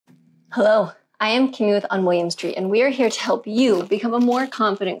Hello, I am Kimmy with On William Street, and we are here to help you become a more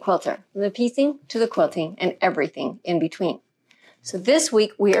confident quilter, from the piecing to the quilting and everything in between. So this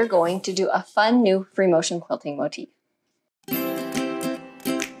week we are going to do a fun new free motion quilting motif.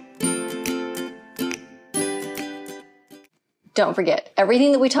 Don't forget,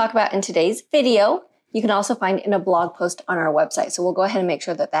 everything that we talk about in today's video, you can also find in a blog post on our website. So we'll go ahead and make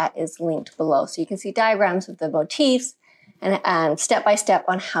sure that that is linked below. So you can see diagrams of the motifs and step-by-step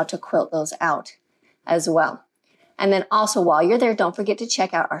on how to quilt those out as well. And then also while you're there, don't forget to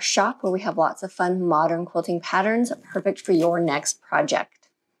check out our shop where we have lots of fun modern quilting patterns perfect for your next project.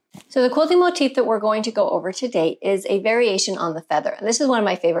 So the quilting motif that we're going to go over today is a variation on the feather. And this is one of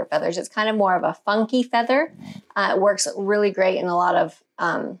my favorite feathers. It's kind of more of a funky feather. It works really great in a lot of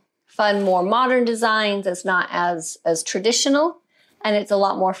fun, more modern designs. It's not as traditional, and it's a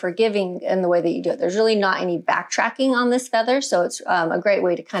lot more forgiving in the way that you do it. There's really not any backtracking on this feather, so it's a great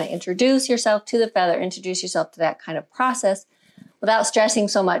way to kind of introduce yourself to the feather, introduce yourself to that kind of process without stressing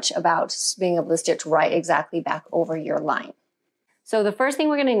so much about being able to stitch right exactly back over your line. So the first thing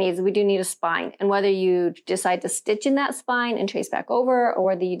we're gonna need is we do need a spine, and whether you decide to stitch in that spine and trace back over, or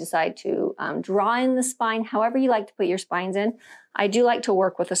whether you decide to draw in the spine, however you like to put your spines in. I do like to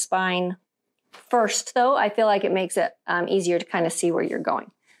work with a spine first though. I feel like it makes it easier to kind of see where you're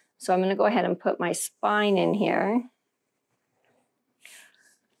going. So I'm gonna go ahead and put my spine in here.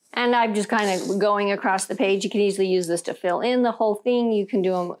 And I'm just kind of going across the page. You can easily use this to fill in the whole thing. You can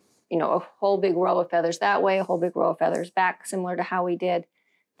do them, you know, a whole big row of feathers that way, a whole big row of feathers back, similar to how we did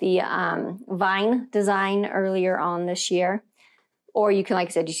the vine design earlier on this year. Or you can, like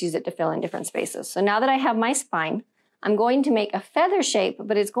I said, just use it to fill in different spaces. So now that I have my spine, I'm going to make a feather shape,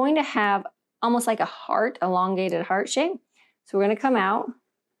 but it's going to have almost like a heart, elongated heart shape. So we're gonna come out,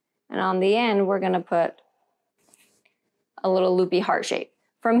 and on the end, we're gonna put a little loopy heart shape.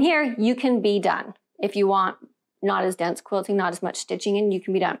 From here, you can be done. If you want not as dense quilting, not as much stitching in, you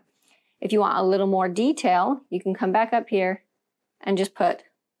can be done. If you want a little more detail, you can come back up here and just put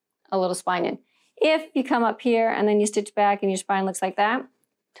a little spine in. If you come up here and then you stitch back and your spine looks like that,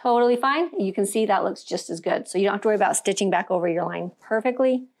 totally fine. You can see that looks just as good. So you don't have to worry about stitching back over your line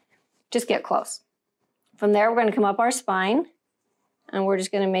perfectly. Just get close. From there, we're going to come up our spine, and we're just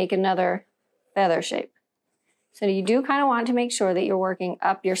going to make another feather shape. So you do kind of want to make sure that you're working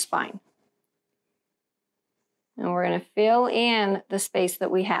up your spine. And we're going to fill in the space that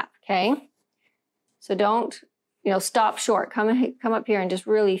we have, okay? So don't, stop short. Come up here and just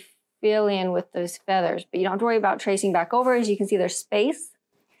really fill in with those feathers. But you don't have to worry about tracing back over. As you can see, there's space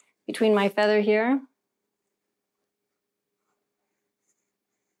between my feather here.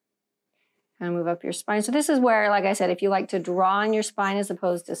 And move up your spine. So this is where, like I said, if you like to draw on your spine as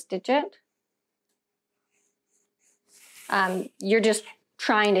opposed to stitch it, you're just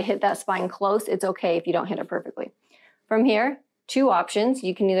trying to hit that spine close. It's okay if you don't hit it perfectly. From here, two options.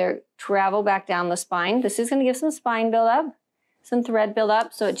 You can either travel back down the spine. This is going to give some spine buildup, some thread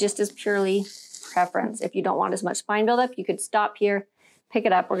buildup, so it just is purely preference. If you don't want as much spine buildup, you could stop here, pick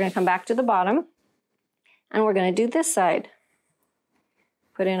it up. We're going to come back to the bottom, and we're going to do this side.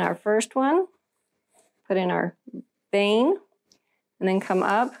 Put in our first one, put in our vein, and then come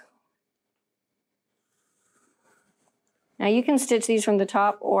up. Now you can stitch these from the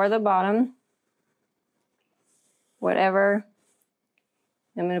top or the bottom, whatever.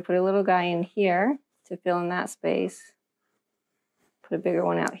 I'm going to put a little guy in here to fill in that space. Put a bigger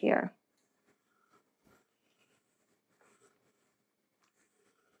one out here.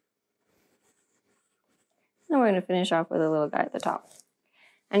 And we're going to finish off with a little guy at the top.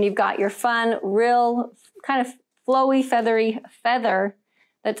 And you've got your fun, real kind of flowy, feathery feather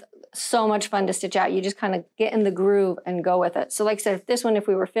that's so much fun to stitch out. You just kind of get in the groove and go with it. So like I said, this one, if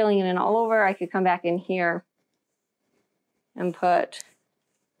we were filling it in all over, I could come back in here and put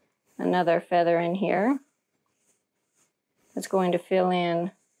another feather in here. That's going to fill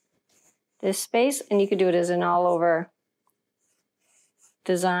in this space, and you could do it as an all over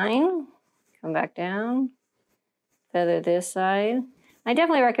design. Come back down, feather this side. I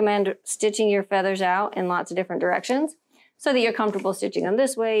definitely recommend stitching your feathers out in lots of different directions so that you're comfortable stitching them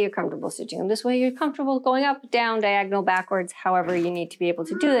this way, you're comfortable stitching them this way, you're comfortable going up, down, diagonal, backwards, however you need to be able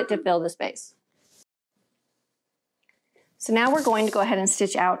to do it to fill the space. So now we're going to go ahead and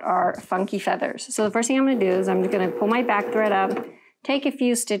stitch out our funky feathers. So the first thing I'm going to do is I'm just going to pull my back thread up, take a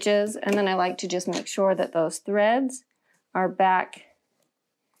few stitches, and then I like to just make sure that those threads are back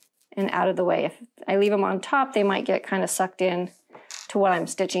and out of the way. If I leave them on top, they might get kind of sucked in to what I'm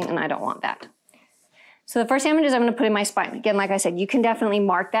stitching, and I don't want that. So the first image is I'm going to put in my spine. Again, like I said, you can definitely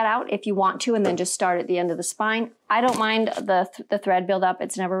mark that out if you want to and then just start at the end of the spine. I don't mind the thread buildup.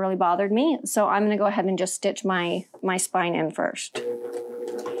 It's never really bothered me. So I'm going to go ahead and just stitch my spine in first.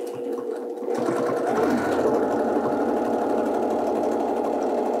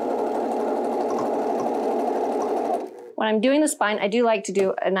 When I'm doing the spine, I do like to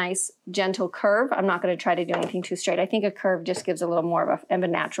do a nice gentle curve. I'm not going to try to do anything too straight. I think a curve just gives a little more of a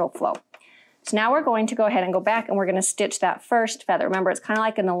natural flow. So now we're going to go ahead and go back and we're going to stitch that first feather. Remember, it's kind of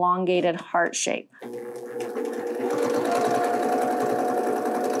like an elongated heart shape.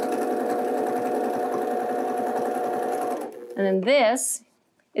 And then this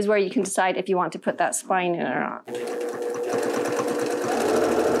is where you can decide if you want to put that spine in or not. Then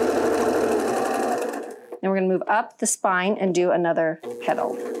we're going to move up the spine and do another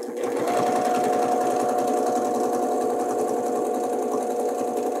petal.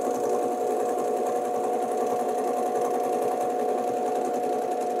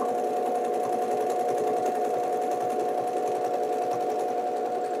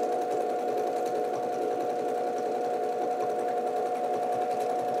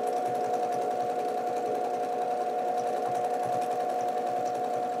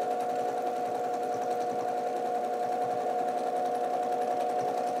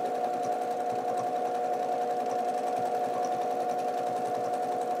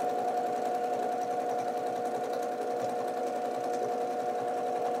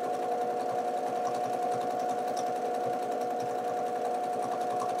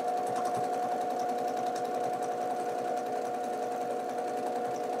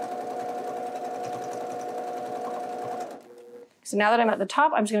 So now that I'm at the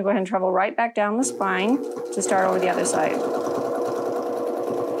top, I'm just going to go ahead and travel right back down the spine to start over the other side.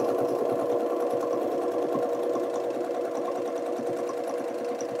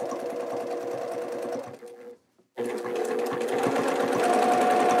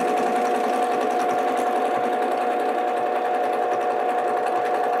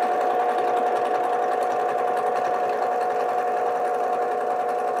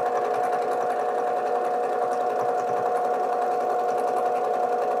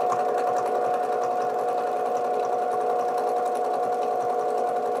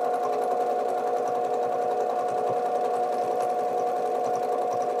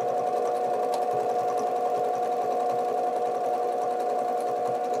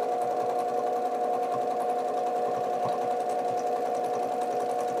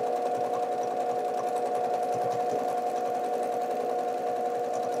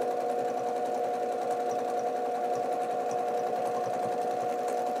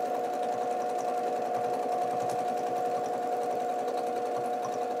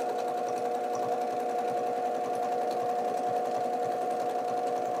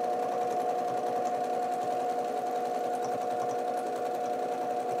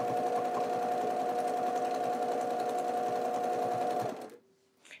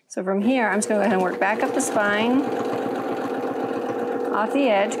 So from here, I'm just going to go ahead and work back up the spine, off the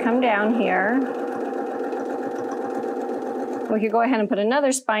edge, come down here. We could go ahead and put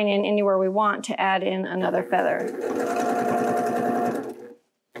another spine in anywhere we want to add in another feather.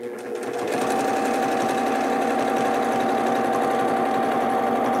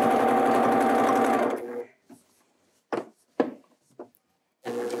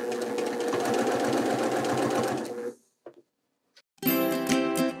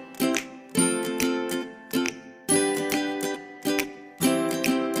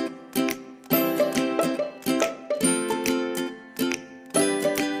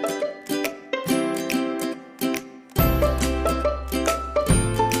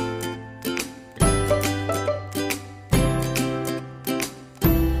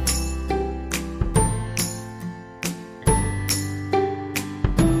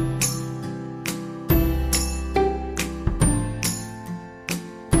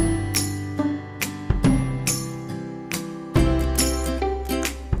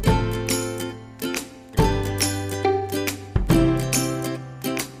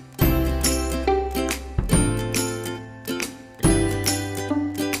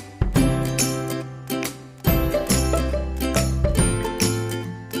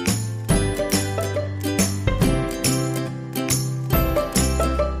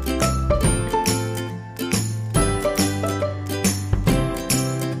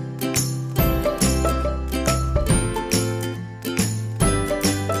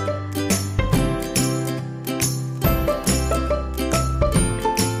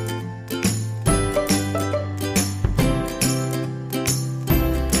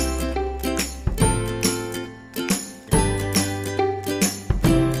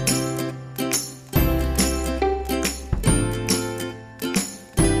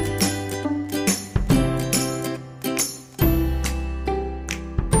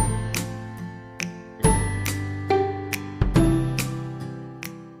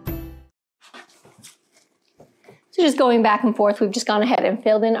 So just going back and forth, we've just gone ahead and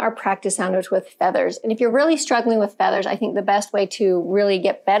filled in our practice sandwich with feathers. And if you're really struggling with feathers, I think the best way to really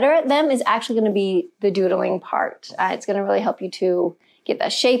get better at them is actually going to be the doodling part. It's going to really help you to get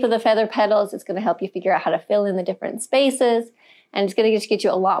the shape of the feather petals. It's going to help you figure out how to fill in the different spaces. And it's going to just get you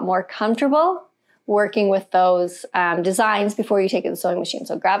a lot more comfortable working with those designs before you take it to the sewing machine.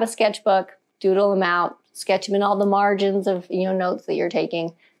 So grab a sketchbook, doodle them out, sketch them in all the margins of notes that you're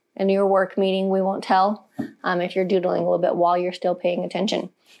taking. In your work meeting, we won't tell if you're doodling a little bit while you're still paying attention.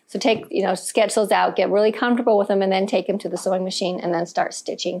 So take, sketch those out, get really comfortable with them, and then take them to the sewing machine and then start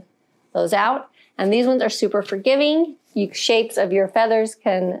stitching those out. And these ones are super forgiving. Shapes of your feathers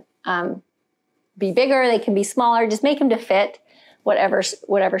can be bigger, they can be smaller. Just make them to fit whatever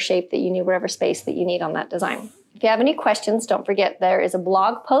shape that you need, whatever space that you need on that design. If you have any questions, don't forget there is a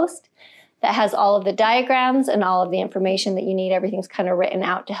blog post that has all of the diagrams and all of the information that you need. Everything's kind of written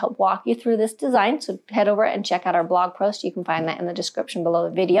out to help walk you through this design. So head over and check out our blog post. You can find that in the description below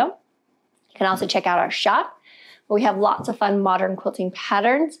the video. You can also check out our shop, where we have lots of fun modern quilting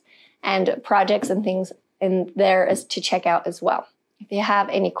patterns and projects and things in there to check out as well. If you have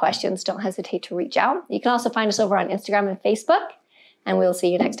any questions, don't hesitate to reach out. You can also find us over on Instagram and Facebook, and we'll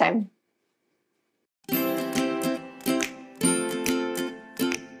see you next time.